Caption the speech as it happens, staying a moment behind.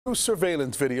New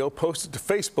surveillance video posted to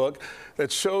Facebook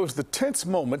that shows the tense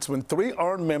moments when three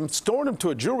armed men stormed into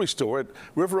a jewelry store at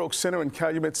River Oaks Center in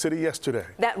Calumet City yesterday.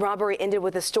 That robbery ended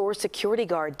with the store's security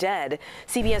guard dead.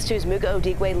 CBS 2's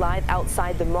Murrow live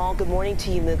outside the mall. Good morning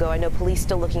to you, Murrow. I know police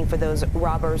still looking for those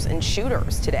robbers and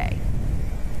shooters today.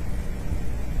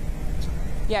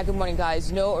 Yeah, good morning,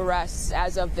 guys. No arrests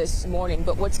as of this morning.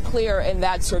 But what's clear in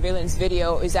that surveillance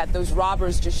video is that those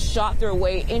robbers just shot their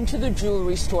way into the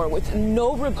jewelry store with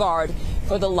no regard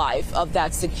for the life of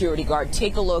that security guard.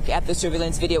 Take a look at the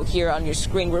surveillance video here on your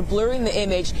screen. We're blurring the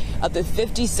image of the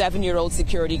 57-year-old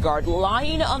security guard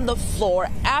lying on the floor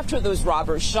after those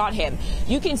robbers shot him.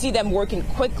 You can see them working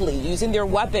quickly, using their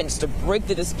weapons to break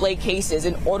the display cases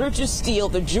in order to steal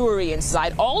the jewelry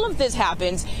inside. All of this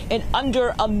happens in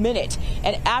under a minute.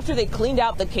 And after they cleaned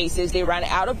out the cases, they ran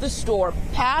out of the store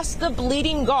past the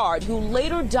bleeding guard, who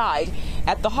later died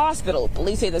at the hospital.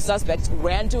 Police say the suspects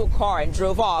ran to a car and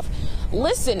drove off.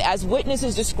 Listen as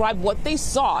witnesses describe what they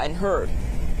saw and heard.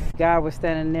 Guy was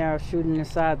standing there shooting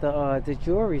inside the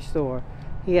jewelry store.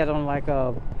 He had on like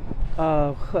a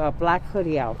black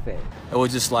hoodie outfit. It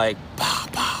was just like pa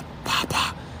pa pa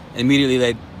pa.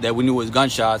 Immediately that we knew it was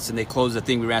gunshots, and they closed the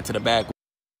thing. We ran to the back.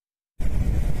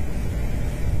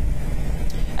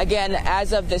 Again,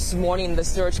 as of this morning, the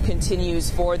search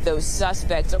continues for those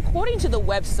suspects. According to the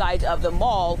website of the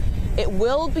mall, it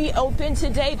will be open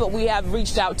today, but we have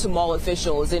reached out to mall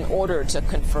officials in order to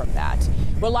confirm that.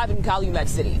 We're live in Calumet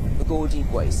City. Murrow,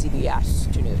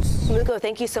 CBS 2 News. Murrow,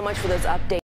 thank you so much for those updates.